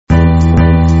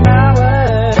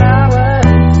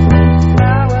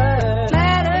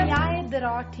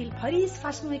Paris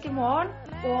Fashion Week I morgen,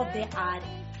 og det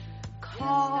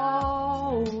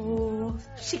kaos.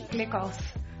 Skikkelig kaos.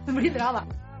 Det blir bra da.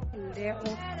 Heldig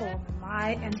å få med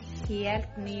meg en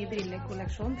helt ny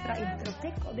brillekolleksjon fra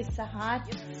Interoptik, og disse her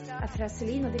fra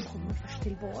Celine, og de kommer først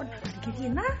til våren. Det ikke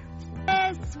fine?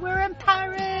 Yes, we're in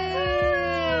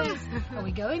Paris! Are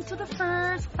we going to the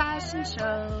first fashion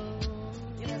show?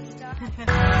 I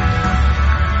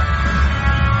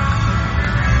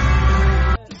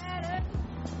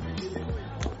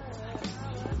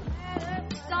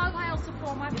dag har jeg også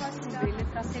på meg et par solbriller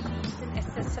fra Celine sin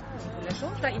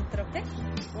SS17-kolleksjon fra Interoptik,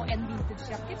 og en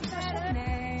vintagejakke fra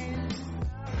Chanel.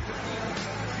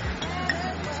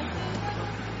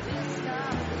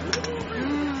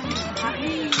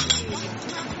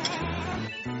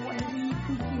 Og en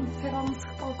liten fin fransk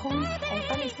balkong.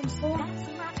 Alt liksom så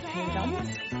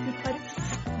fransk i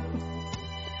Paris.